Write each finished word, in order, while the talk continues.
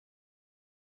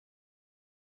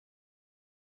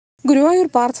ഗുരുവായൂർ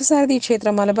പാർത്ഥസാരഥി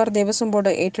ക്ഷേത്രം മലബാർ ദേവസ്വം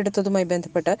ബോർഡ് ഏറ്റെടുത്തതുമായി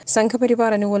ബന്ധപ്പെട്ട്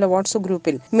സംഘപരിവാർ അനുകൂല വാട്സ്ആപ്പ്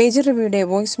ഗ്രൂപ്പിൽ മേജർ രവിയുടെ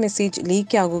വോയിസ് മെസ്സേജ്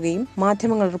ലീക്കാകുകയും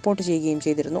മാധ്യമങ്ങൾ റിപ്പോർട്ട് ചെയ്യുകയും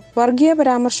ചെയ്തിരുന്നു. വർഗീയ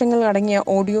പരാമർശങ്ങൾ അടങ്ങിയ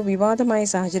ഓഡിയോ വിവാദമായ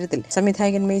സാഹചര്യത്തിൽ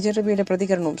സംവിധായകൻ മേജർ രവിയുടെ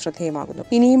പ്രതികരണവും ശ്രദ്ധേയമാകുന്നു.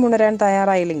 ഇനിയും ഉണരാൻ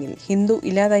തയ്യാറായില്ലെങ്കിൽ ഹിന്ദു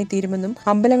ഇല്ലാതായി തീരുമെന്നും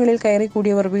അമ്പലങ്ങളിൽ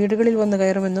കയറിക്കൂടിയവർ വീടുകളിൽ വന്ന്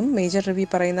കയറുമെന്നും മേജർ രവി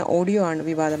പറയുന്ന ഓഡിയോ ആണ്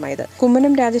വിവാദമായത്.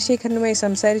 കുമ്മനം രാജശേഖരനുമായി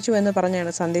സംസാരിച്ചു എന്ന്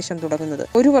പറഞ്ഞാണ് സന്ദേശം തുടങ്ങുന്നത്.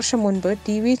 ഒരു വർഷം മുൻപ്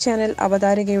TV ചാനൽ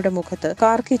അവതാരകയുടെ മുഖത്ത്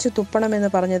കാർക്കിച്ചു തുപ്പണമെന്ന്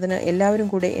പറഞ്ഞതിന് എല്ലാവരും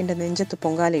കൂടെ എന്റെ നെഞ്ചത്ത്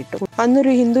പൊങ്കാലയിട്ടു.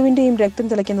 അന്നൊരു ഹിന്ദുവിന്റെയും രക്തം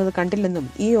തിളയ്ക്കുന്നത് കണ്ടില്ലെന്നും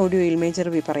ഈ ഓഡിയോയിൽ മേജർ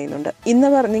രവി പറയുന്നുണ്ട്.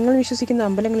 ഇന്നവർ നിങ്ങൾ വിശ്വസിക്കുന്ന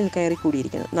അമ്പലങ്ങളിൽ കയറി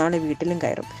കൂടിയിരിക്കുന്നു, നാളെ വീട്ടിലും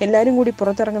കയറും. എല്ലാവരും കൂടി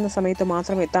പുറത്തിറങ്ങുന്ന സമയത്ത്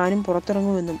മാത്രമേ താനും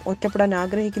പുറത്തിറങ്ങൂവെന്നും ഒറ്റപ്പെടാൻ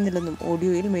ആഗ്രഹിക്കുന്നില്ലെന്നും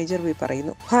ഓഡിയോയിൽ മേജർ രവി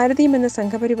പറയുന്നു. ഭാരതീയം എന്ന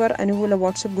സംഘപരിവാർ അനുകൂല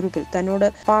വാട്സ്ആപ്പ് ഗ്രൂപ്പിൽ തന്നോട്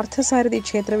പാർത്ഥസാരഥി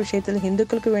ക്ഷേത്ര വിഷയത്തിൽ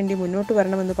ഹിന്ദുക്കൾക്ക് വേണ്ടി മുന്നോട്ട്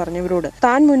വരണമെന്ന് പറഞ്ഞവരോട്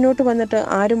താൻ മുന്നോട്ട് വന്നിട്ട്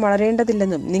ആരും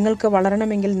വളരേണ്ടതില്ലെന്നും നിങ്ങൾക്ക്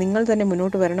വളരണമെങ്കിൽ നിങ്ങൾ തന്നെ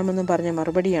മുന്നോട്ട് വരണമെന്നും പറഞ്ഞ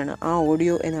മറുപടിയാണ് ആ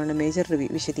ഓഡിയോ എന്നാണ് മേജർ രവി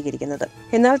വിശദീകരിക്കുന്നത്.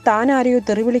 എന്നാൽ താൻ ആരെയോ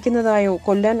തെറിവിളിക്കുന്നതായോ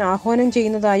കൊല്ലാൻ ആഹ്വാനം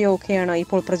ചെയ്യുന്നതായോ ഒക്കെയാണ്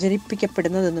ഇപ്പോൾ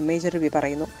പ്രചരിപ്പിക്കപ്പെടുന്നതെന്നും മേജർ രവി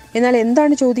പറയുന്നു. എന്നാൽ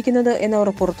എന്താണ് ചോദിക്കുന്നത് എന്നവർ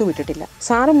പുറത്തുവിട്ടിട്ടില്ല.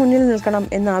 സാറ് മുന്നിൽ നിൽക്കണം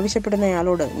എന്ന്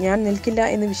ആവശ്യപ്പെടുന്നയാളോട് ഞാൻ നിൽക്കില്ല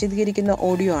എന്ന് വിശദീകരിക്കുന്ന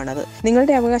ഓഡിയോ ആണത്.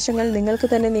 നിങ്ങളുടെ അവകാശങ്ങൾ നിങ്ങൾക്ക്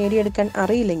തന്നെ നേടിയെടുക്കാൻ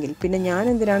അറിയില്ലെങ്കിൽ പിന്നെ ഞാൻ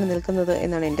എന്തിനാണ് നിൽക്കുന്നത്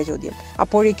എന്നാണ് എന്റെ ചോദ്യം.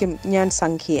 അപ്പോഴേക്കും ഞാൻ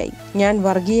സംഖ്യയായി, ഞാൻ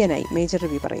വർഗീയനായി, മേജർ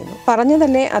രവി പറയുന്നു.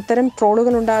 പറഞ്ഞതല്ലേ അത്തരം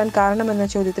ട്രോളുകൾ ഉണ്ടാകാൻ കാരണമെന്ന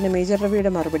ചോദ്യത്തിന് മേജർ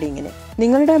രവിയുടെ മറുപടി ഇങ്ങനെ: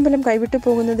 നിങ്ങളുടെ അമ്പലം കൈവിട്ടു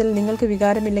പോകുന്നതിൽ നിങ്ങൾക്ക്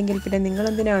വികാരമില്ലെങ്കിൽ പിന്നെ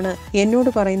നിങ്ങളെന്തിനാണ് എന്നോട്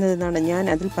പറയുന്നതെന്നാണ് ഞാൻ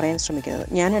അതിൽ പറയാൻ ശ്രമിക്കുന്നത്.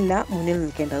 ഞാനല്ല മുന്നിൽ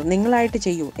നിൽക്കേണ്ടത്, നിങ്ങളായിട്ട്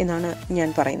ചെയ്യൂ എന്നാണ് ഞാൻ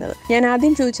പറയുന്നത്. ഞാൻ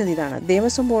ആദ്യം ചോദിച്ചത് ഇതാണ്: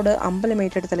 ദേവസ്വം ബോർഡ് അമ്പലം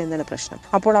ഏറ്റെടുത്തൽ എന്താണ് പ്രശ്നം?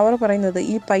 അപ്പോൾ അവർ പറയുന്നത്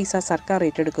ഈ പൈസ സർക്കാർ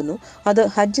ഏറ്റെടുക്കുന്നു, അത്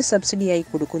ഹജ്ജ് സബ്സിഡിയായി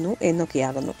കൊടുക്കുന്നു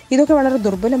എന്നൊക്കെയാകുന്നു. ഇതൊക്കെ വളരെ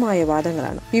ദുർബലമായ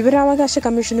വാദങ്ങളാണ്. വിവരാവകാശ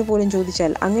കമ്മീഷന് പോലും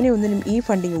ചോദിച്ചാൽ അങ്ങനെ ഒന്നിനും ഈ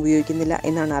ഫണ്ടിങ് ഉപയോഗിക്കുന്നില്ല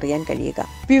എന്നാണ് അറിയാൻ കഴിയുക.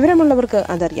 വിവരമുള്ളവർക്ക്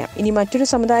അതറിയാം. ഇനി മറ്റൊരു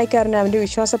സമുദായക്കാരന് അവന്റെ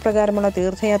വിശ്വാസപ്രകാരമുള്ള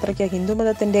തീർത്ഥയാത്രയ്ക്ക്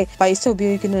ഹിന്ദുമതത്തിന്റെ പൈസ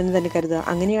ഉപയോഗിക്കുന്നു എന്ന് തന്നെ കരുതുക.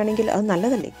 അങ്ങനെയാണെങ്കിൽ അത്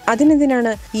നല്ലതല്ലേ?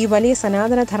 അതിനെന്തിനാണ് ഈ വലിയ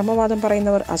സനാതന ധർമ്മവാദം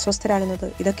പറയുന്നവർ അസ്വസ്ഥരാകുന്നത്?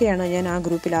 ഇതൊക്കെയാണ് ഞാൻ ആ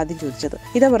ഗ്രൂപ്പിൽ ആദ്യം ചോദിച്ചത്.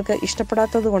 ഇതവർക്ക്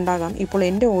ഇഷ്ടപ്പെടാത്തത് കൊണ്ടാകാം ഇപ്പോൾ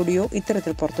എന്റെ ഓഡിയോ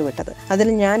ഇത്തരത്തിൽ പുറത്തുവിട്ടത്. അതിൽ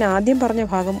ഞാൻ ആദ്യം പറഞ്ഞ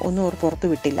ഭാഗം ഒന്നും അവർ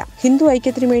പുറത്തുവിട്ടില്ല. ഹിന്ദു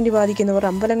ഐക്യത്തിനു വേണ്ടി വാദിക്കുന്നവർ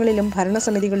അമ്പലങ്ങളിലും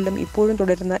ഭരണസമിതികളിലും ഇപ്പോഴും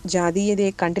തുടരുന്ന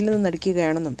ജാതീയതയെ കണ്ടില്ലെന്ന്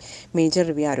നടിക്കുകയാണെന്നും മേജർ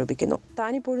രവി ആരോപിക്കുന്നു.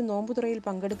 താനിപ്പോഴും നോമ്പുതുറയിൽ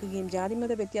പങ്കെടുക്കുകയും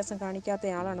ജാതിമത വ്യത്യാസം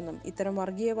കാണിക്കാത്തയാളാണെന്നും ഇത്തരം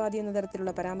വർഗീയവാദി എന്ന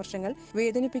തരത്തിലുള്ള പരാമർശങ്ങൾ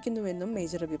വേദനിപ്പിക്കുന്നുവെന്നും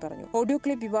മേജർ രവി പറഞ്ഞു. ഓഡിയോ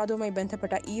ക്ലിപ്പ് വിവാദവുമായി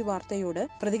ബന്ധപ്പെട്ട ഈ വാർത്തയോട്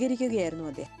പ്രതികരിക്കുകയായിരുന്നു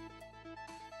അദ്ദേഹം.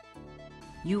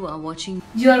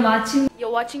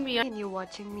 You're watching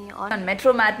me on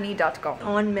metromatinee.com.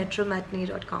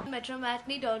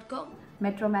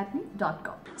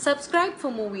 metromatinee.com. Subscribe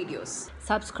for more videos.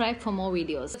 Subscribe for more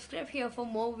videos. Subscribe here for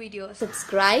more videos.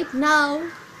 Subscribe now.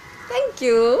 Thank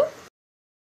you.